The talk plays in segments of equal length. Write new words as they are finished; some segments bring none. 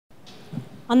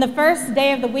On the first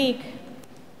day of the week,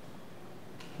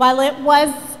 while it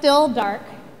was still dark,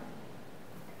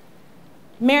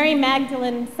 Mary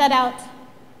Magdalene set out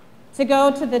to go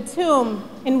to the tomb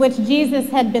in which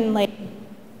Jesus had been laid.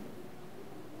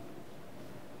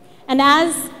 And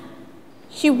as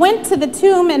she went to the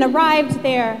tomb and arrived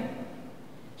there,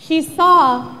 she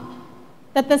saw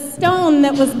that the stone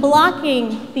that was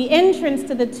blocking the entrance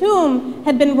to the tomb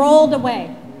had been rolled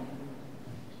away.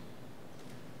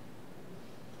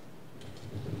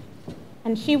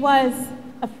 And she was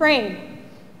afraid.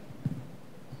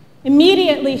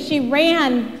 Immediately, she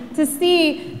ran to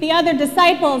see the other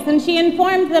disciples, and she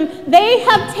informed them, "They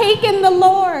have taken the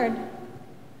Lord.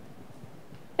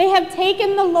 They have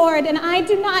taken the Lord, and I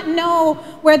do not know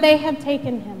where they have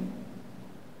taken him."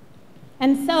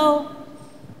 And so,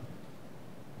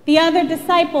 the other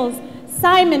disciples,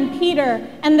 Simon Peter,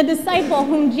 and the disciple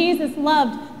whom Jesus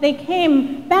loved, they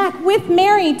came back with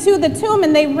Mary to the tomb,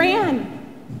 and they ran.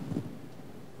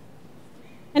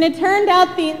 And it turned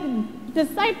out the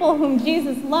disciple whom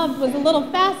Jesus loved was a little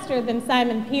faster than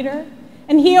Simon Peter,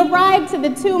 and he arrived to the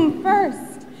tomb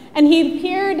first, and he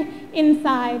peered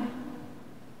inside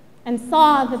and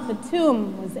saw that the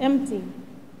tomb was empty.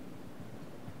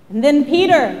 And then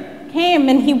Peter came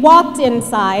and he walked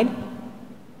inside,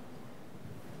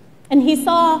 and he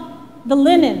saw the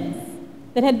linens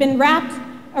that had been wrapped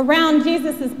around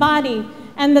Jesus' body,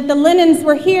 and that the linens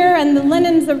were here and the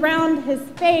linens around his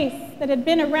face that had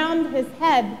been around his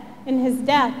head in his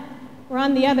death were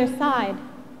on the other side.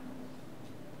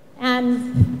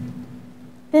 And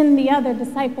then the other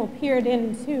disciple peered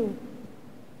in too,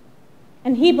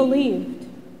 and he believed.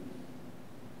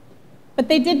 But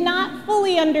they did not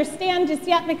fully understand just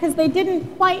yet, because they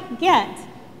didn't quite get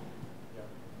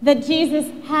that Jesus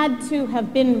had to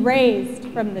have been raised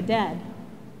from the dead.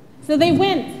 So they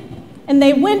went and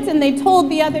they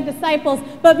told the other disciples,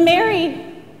 but Mary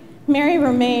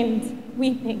remained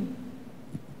weeping.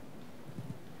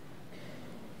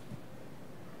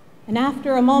 And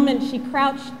after a moment, she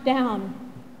crouched down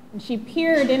and she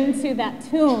peered into that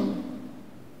tomb.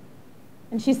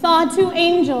 And she saw two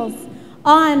angels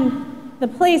on the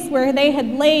place where they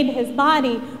had laid his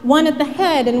body, one at the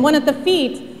head and one at the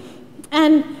feet.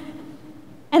 And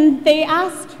they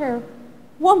asked her,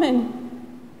 "Woman,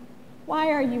 why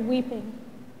are you weeping?"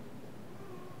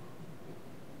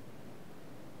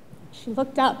 She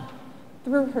looked up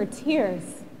through her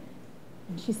tears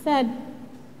and she said,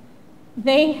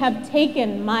 "They have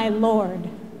taken my Lord,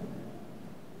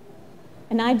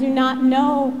 and I do not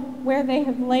know where they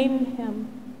have laid him."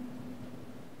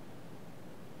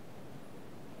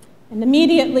 And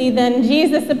immediately then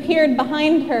Jesus appeared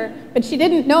behind her, but she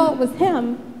didn't know it was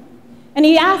him. And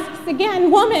he asks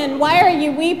again, "Woman, why are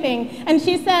you weeping?" And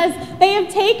she says, "They have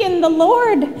taken the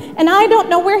Lord, and I don't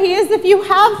know where he is. If you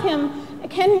have him,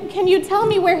 can you tell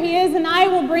me where he is, and I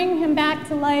will bring him back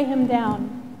to lay him down?"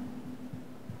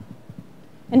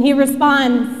 And he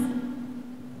responds,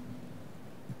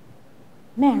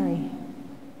 "Mary."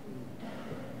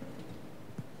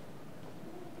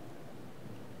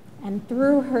 And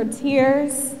through her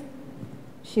tears,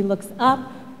 she looks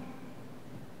up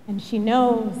and she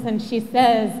knows, and she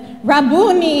says,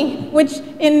 "Rabboni," which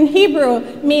in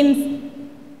Hebrew means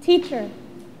teacher.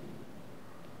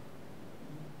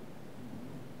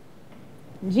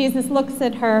 And Jesus looks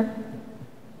at her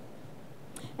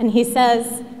and he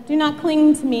says, "Do not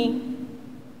cling to me.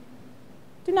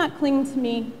 Do not cling to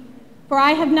me, for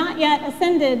I have not yet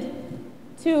ascended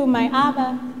to my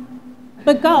Abba.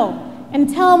 But go and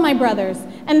tell my brothers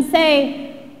and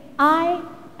say, I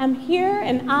am here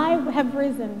and I have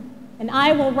risen, and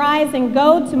I will rise and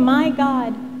go to my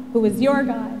God, who is your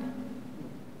God.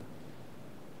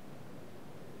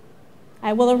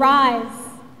 I will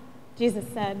arise," Jesus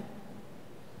said.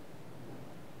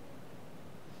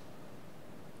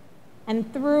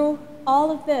 And through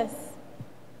all of this,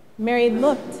 Mary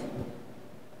looked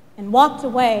and walked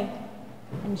away,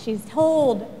 and she's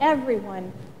told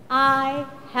everyone, "I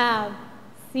have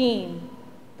seen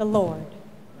the Lord."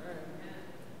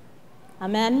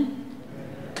 Amen?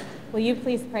 Will you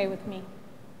please pray with me?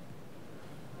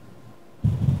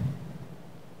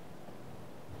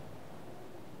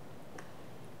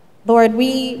 Lord,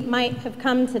 we might have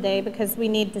come today because we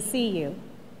need to see you.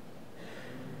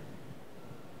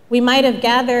 We might have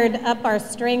gathered up our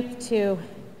strength to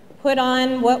put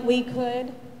on what we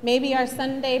could, maybe our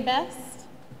Sunday best,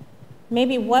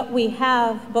 maybe what we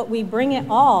have, but we bring it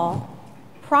all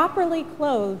properly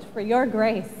clothed for your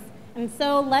grace. And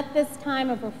so let this time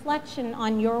of reflection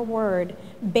on your word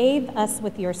bathe us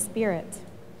with your spirit.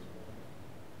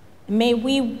 May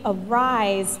we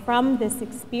arise from this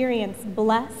experience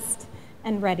blessed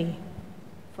and ready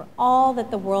for all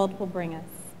that the world will bring us.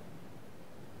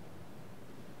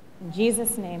 In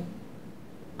Jesus' name,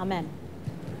 amen.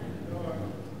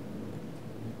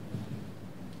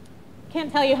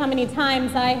 Can't tell you how many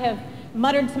times I have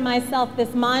muttered to myself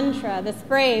this mantra, this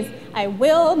phrase, I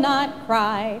will not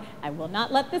cry. I will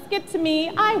not let this get to me.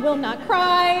 I will not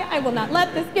cry. I will not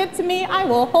let this get to me. I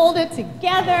will hold it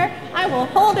together. I will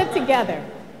hold it together.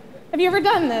 Have you ever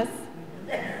done this?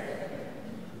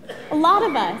 A lot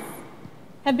of us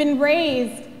have been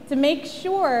raised to make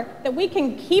sure that we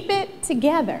can keep it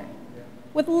together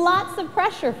with lots of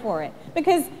pressure for it,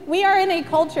 because we are in a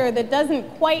culture that doesn't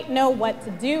quite know what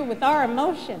to do with our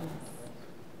emotions.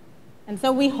 And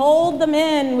so we hold them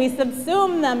in, we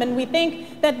subsume them, and we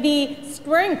think that the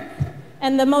strength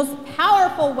and the most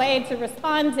powerful way to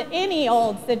respond to any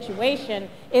old situation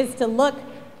is to look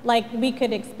like we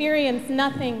could experience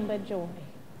nothing but joy.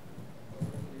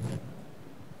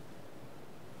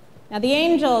 Now the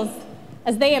angels,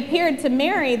 as they appeared to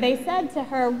Mary, they said to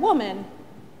her, "Woman,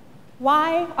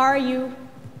 why are you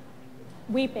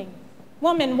weeping?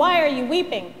 Woman, why are you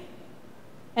weeping?"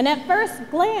 And at first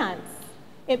glance,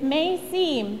 it may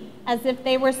seem as if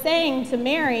they were saying to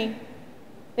Mary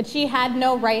that she had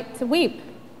no right to weep.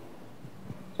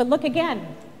 But look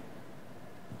again.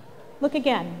 Look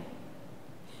again.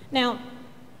 Now,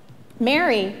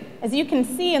 Mary, as you can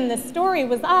see in this story,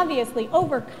 was obviously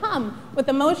overcome with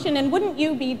emotion, and wouldn't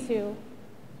you be too?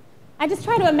 I just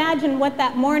try to imagine what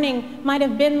that morning might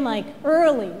have been like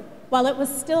early, while it was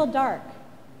still dark.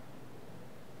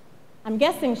 I'm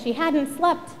guessing she hadn't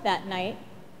slept that night.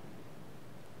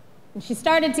 And she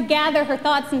started to gather her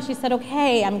thoughts, and she said,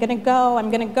 okay, I'm going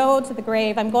to go to the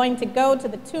grave. I'm going to go to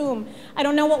the tomb. I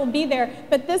don't know what will be there.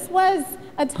 But this was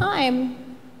a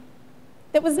time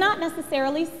that was not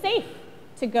necessarily safe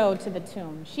to go to the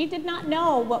tomb. She did not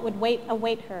know what would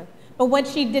await her. But what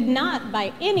she did not,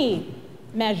 by any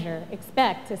measure,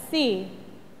 expect to see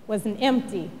was an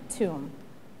empty tomb.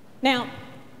 Now,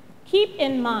 keep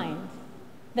in mind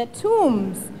that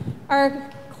tombs are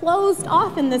closed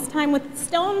off in this time with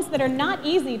stones that are not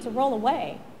easy to roll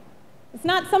away. It's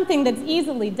not something that's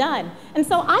easily done. And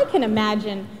so I can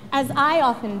imagine, as I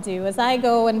often do, as I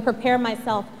go and prepare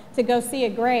myself to go see a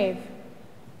grave,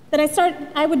 that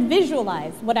I would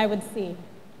visualize what I would see.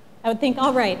 I would think,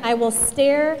 all right, I will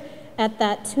stare at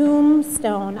that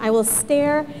tombstone. I will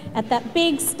stare at that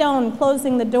big stone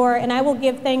closing the door, and I will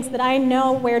give thanks that I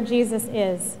know where Jesus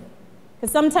is.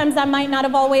 Because sometimes I might not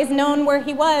have always known where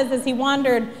he was as he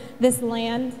wandered this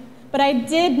land, but I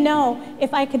did know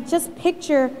if I could just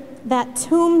picture that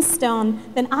tombstone,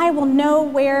 then I will know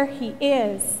where he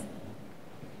is,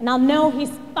 and I'll know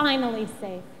he's finally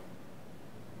safe.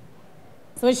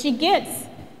 So as she gets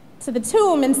to the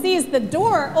tomb and sees the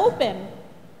door open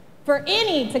for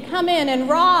any to come in and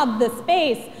rob the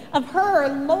space of her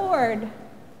Lord,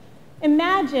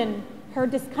 imagine her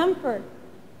discomfort,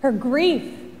 her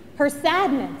grief, her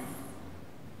sadness.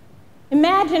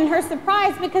 Imagine her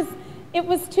surprise, because it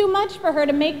was too much for her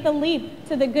to make the leap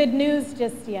to the good news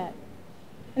just yet.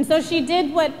 And so she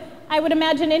did what I would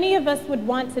imagine any of us would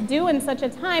want to do in such a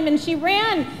time, and she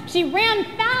ran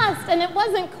fast, and it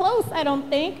wasn't close, I don't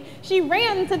think. She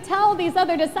ran to tell these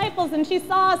other disciples, and she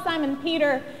saw Simon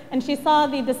Peter, and she saw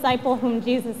the disciple whom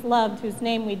Jesus loved, whose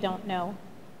name we don't know.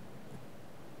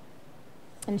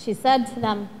 And she said to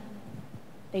them,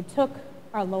 they took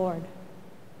our Lord.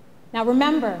 Now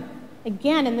remember,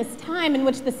 again, in this time in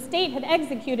which the state had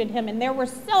executed him and there were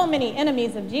so many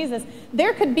enemies of Jesus,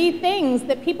 there could be things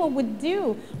that people would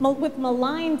do with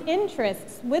maligned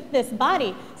interests with this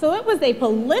body. So it was a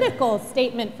political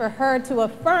statement for her to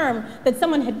affirm that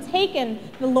someone had taken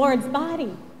the Lord's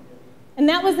body. And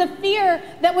that was a fear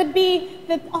that would be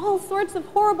that all sorts of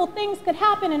horrible things could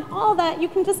happen, and all that. You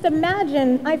can just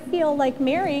imagine, I feel like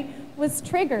Mary was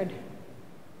triggered.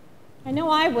 I know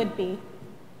I would be.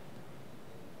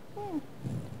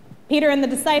 Peter and the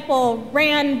disciple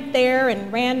ran there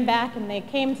and ran back, and they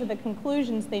came to the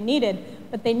conclusions they needed,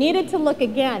 but they needed to look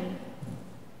again.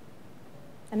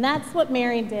 And that's what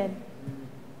Mary did.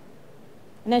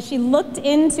 And as she looked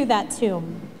into that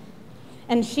tomb,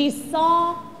 and she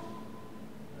saw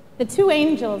the two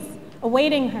angels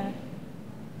awaiting her,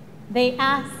 they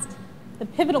asked the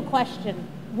pivotal question,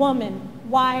 "Woman,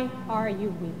 why are you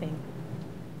weeping?"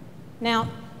 Now,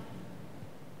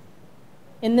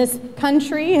 in this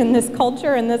country, in this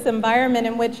culture, in this environment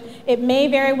in which it may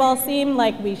very well seem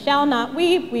like we shall not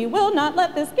weep, we will not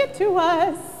let this get to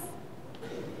us.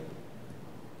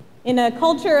 In a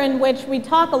culture in which we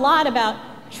talk a lot about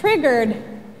triggered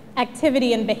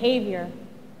activity and behavior,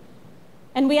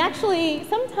 And we actually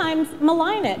sometimes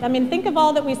malign it. I mean, think of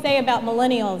all that we say about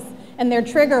millennials and their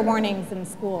trigger warnings in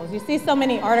schools. You see so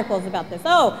many articles about this.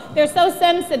 Oh, they're so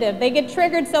sensitive. They get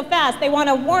triggered so fast. They want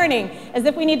a warning, as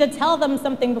if we need to tell them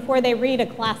something before they read a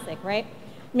classic, right?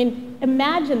 I mean,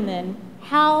 imagine then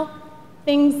how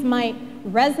things might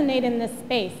resonate in this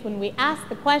space when we ask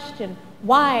the question,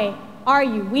 why are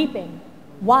you weeping?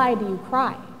 Why do you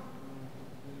cry?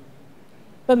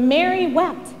 But Mary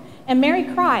wept and Mary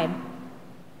cried.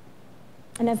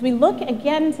 And as we look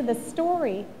again to the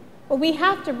story, what we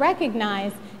have to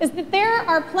recognize is that there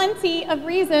are plenty of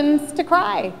reasons to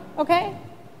cry, okay?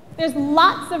 There's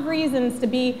lots of reasons to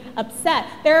be upset.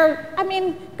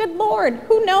 Good Lord,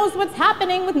 who knows what's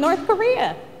happening with North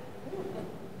Korea?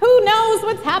 Who knows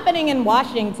what's happening in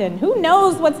Washington? Who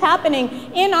knows what's happening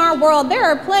in our world? There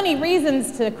are plenty of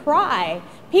reasons to cry.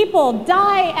 People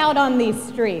die out on these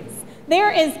streets.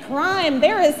 There is crime,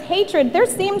 there is hatred, there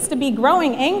seems to be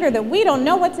growing anger that we don't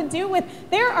know what to do with.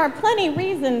 There are plenty of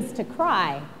reasons to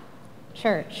cry,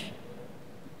 church.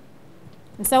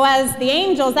 And so as the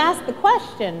angels ask the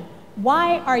question,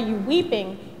 why are you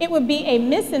weeping? It would be a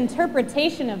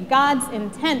misinterpretation of God's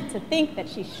intent to think that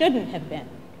she shouldn't have been.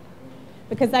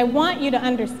 Because I want you to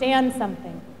understand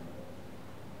something.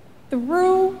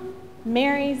 Through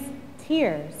Mary's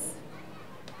tears,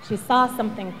 she saw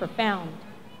something profound.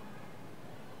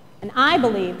 And I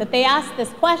believe that they asked this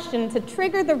question to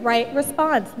trigger the right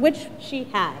response, which she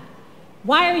had.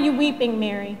 Why are you weeping,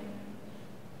 Mary?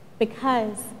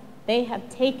 Because they have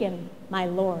taken my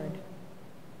Lord.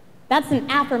 That's an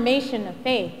affirmation of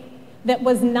faith that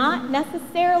was not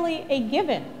necessarily a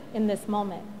given in this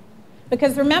moment.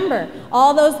 Because remember,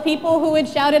 all those people who had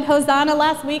shouted Hosanna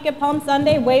last week at Palm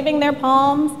Sunday, waving their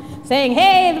palms, saying,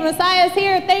 hey, the Messiah's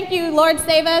here, thank you, Lord,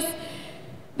 save us.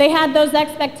 They had those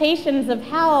expectations of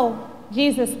how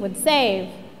Jesus would save.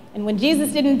 And when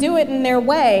Jesus didn't do it in their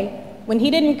way, when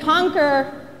he didn't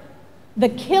conquer the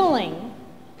killing,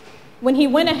 when he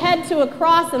went ahead to a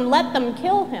cross and let them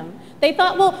kill him, they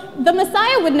thought, well, the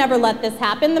Messiah would never let this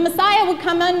happen. The Messiah would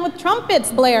come in with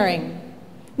trumpets blaring.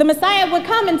 The Messiah would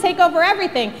come and take over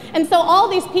everything. And so all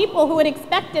these people who had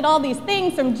expected all these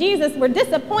things from Jesus were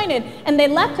disappointed, and they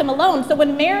left him alone. So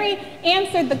when Mary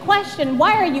answered the question,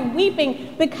 why are you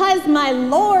weeping? Because my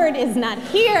Lord is not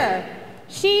here.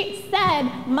 She said,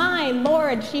 my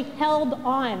Lord. She held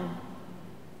on.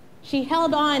 She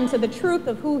held on to the truth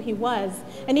of who he was.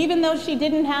 And even though she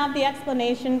didn't have the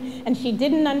explanation and she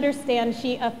didn't understand,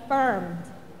 she affirmed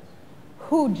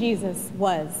who Jesus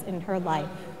was in her life.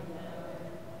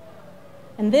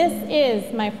 And this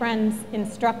is, my friends,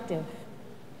 instructive.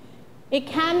 It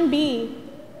can be,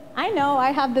 I know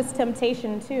I have this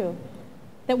temptation too,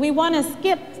 that we want to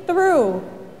skip through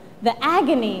the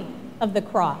agony of the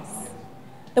cross,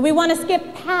 that we want to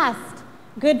skip past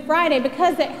Good Friday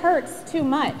because it hurts too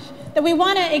much, that we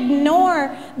want to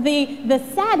ignore the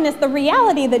sadness, the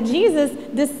reality that Jesus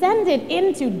descended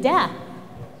into death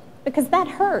because that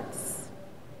hurts.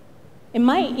 It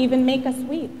might even make us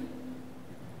weep.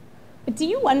 But do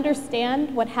you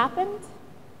understand what happened?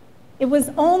 It was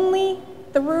only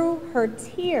through her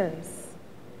tears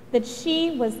that she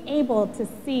was able to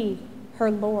see her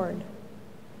Lord.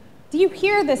 Do you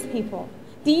hear this, people?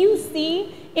 Do you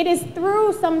see? It is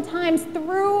sometimes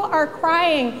through our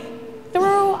crying,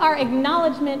 through our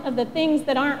acknowledgement of the things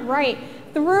that aren't right,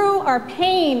 through our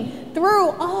pain,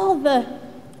 through all the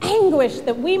anguish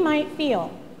that we might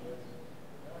feel,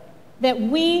 that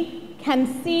we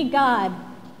can see God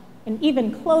in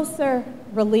even closer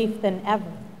relief than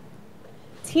ever.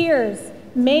 Tears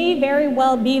may very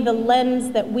well be the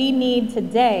lens that we need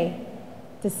today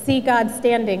to see God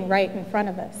standing right in front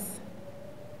of us.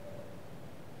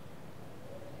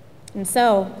 And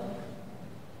so,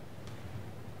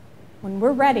 when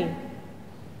we're ready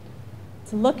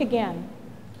to look again,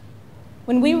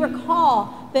 when we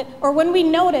recall that, or when we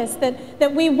notice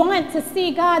that we want to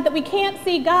see God, that we can't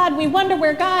see God, we wonder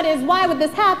where God is, why would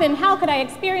this happen, how could I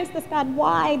experience this God,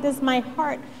 why does my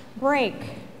heart break?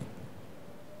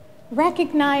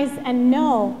 Recognize and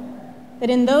know that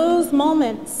in those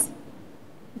moments,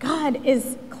 God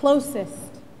is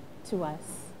closest to us.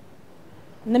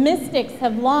 And the mystics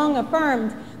have long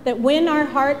affirmed that when our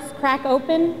hearts crack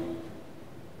open,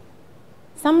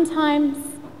 sometimes,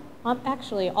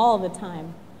 actually all the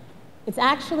time, it's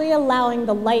actually allowing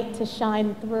the light to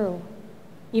shine through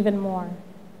even more.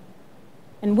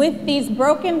 And with these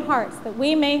broken hearts that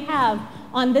we may have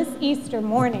on this Easter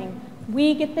morning,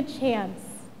 we get the chance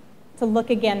to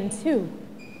look again too.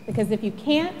 Because if you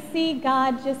can't see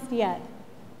God just yet,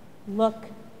 look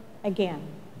again.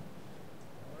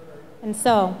 And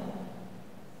so,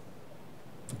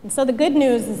 And so the good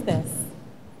news is this.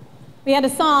 We had a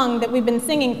song that we've been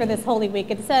singing for this Holy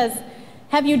Week. It says,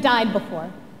 have you died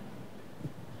before?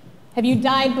 Have you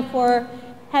died before?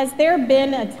 Has there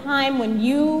been a time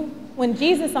when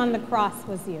Jesus on the cross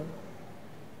was you?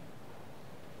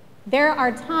 There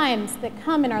are times that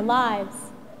come in our lives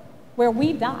where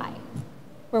we die,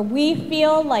 where we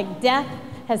feel like death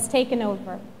has taken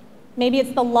over. Maybe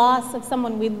it's the loss of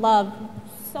someone we love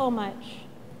so much.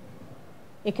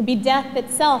 It could be death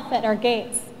itself at our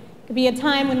gates. It could be a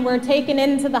time when we're taken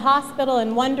into the hospital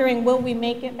and wondering, will we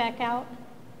make it back out?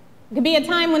 It could be a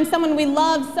time when someone we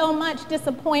love so much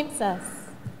disappoints us.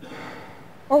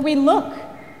 Or we look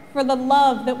for the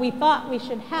love that we thought we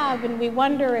should have and we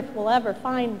wonder if we'll ever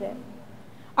find it.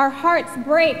 Our hearts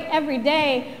break every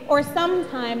day, or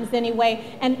sometimes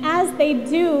anyway, and as they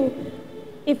do,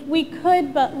 if we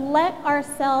could but let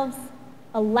ourselves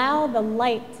allow the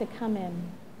light to come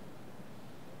in,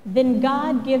 then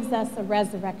God gives us a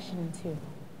resurrection too.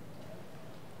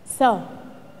 So,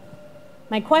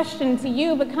 my question to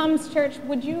you becomes, church,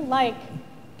 would you like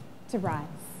to rise?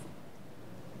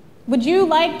 Would you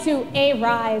like to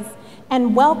rise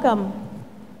and welcome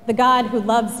the God who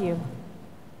loves you?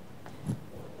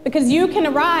 Because you can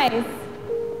arise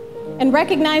and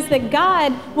recognize that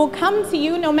God will come to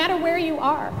you no matter where you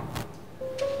are,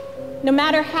 no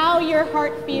matter how your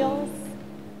heart feels,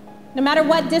 no matter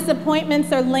what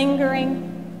disappointments are lingering.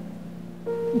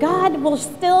 God will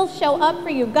still show up for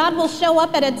you. God will show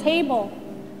up at a table.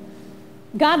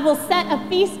 God will set a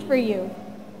feast for you.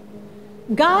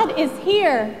 God is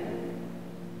here,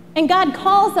 and God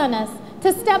calls on us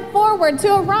to step forward,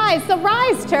 to arise. So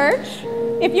rise, church,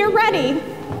 if you're ready.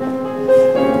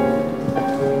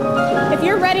 If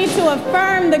you're ready to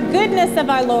affirm the goodness of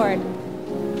our Lord,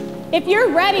 if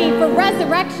you're ready for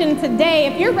resurrection today,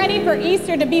 if you're ready for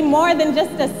Easter to be more than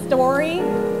just a story,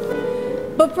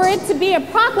 but for it to be a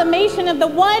proclamation of the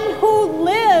one who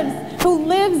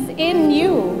lives in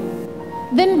you,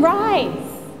 then rise.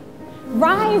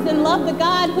 Rise and love the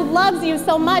God who loves you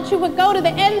so much, who would go to the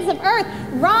ends of earth.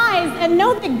 Rise and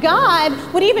know that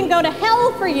God would even go to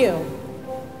hell for you,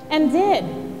 and did.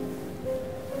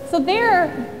 So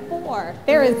therefore,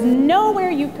 there is nowhere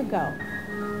you could go,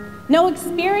 no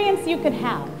experience you could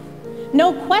have,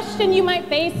 no question you might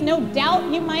face, no doubt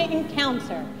you might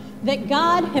encounter that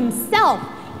God himself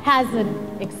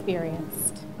hasn't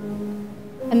experienced.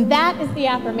 And that is the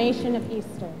affirmation of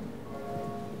Easter.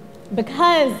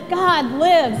 Because God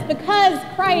lives, because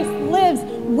Christ lives,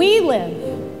 we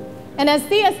live. And as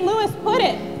C.S. Lewis put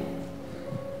it,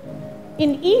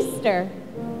 in Easter,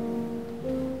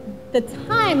 the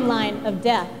timeline of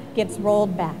death gets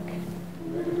rolled back.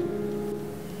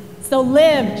 So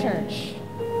live, church.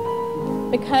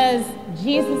 Because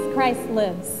Jesus Christ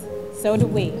lives, so do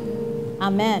we.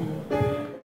 Amen.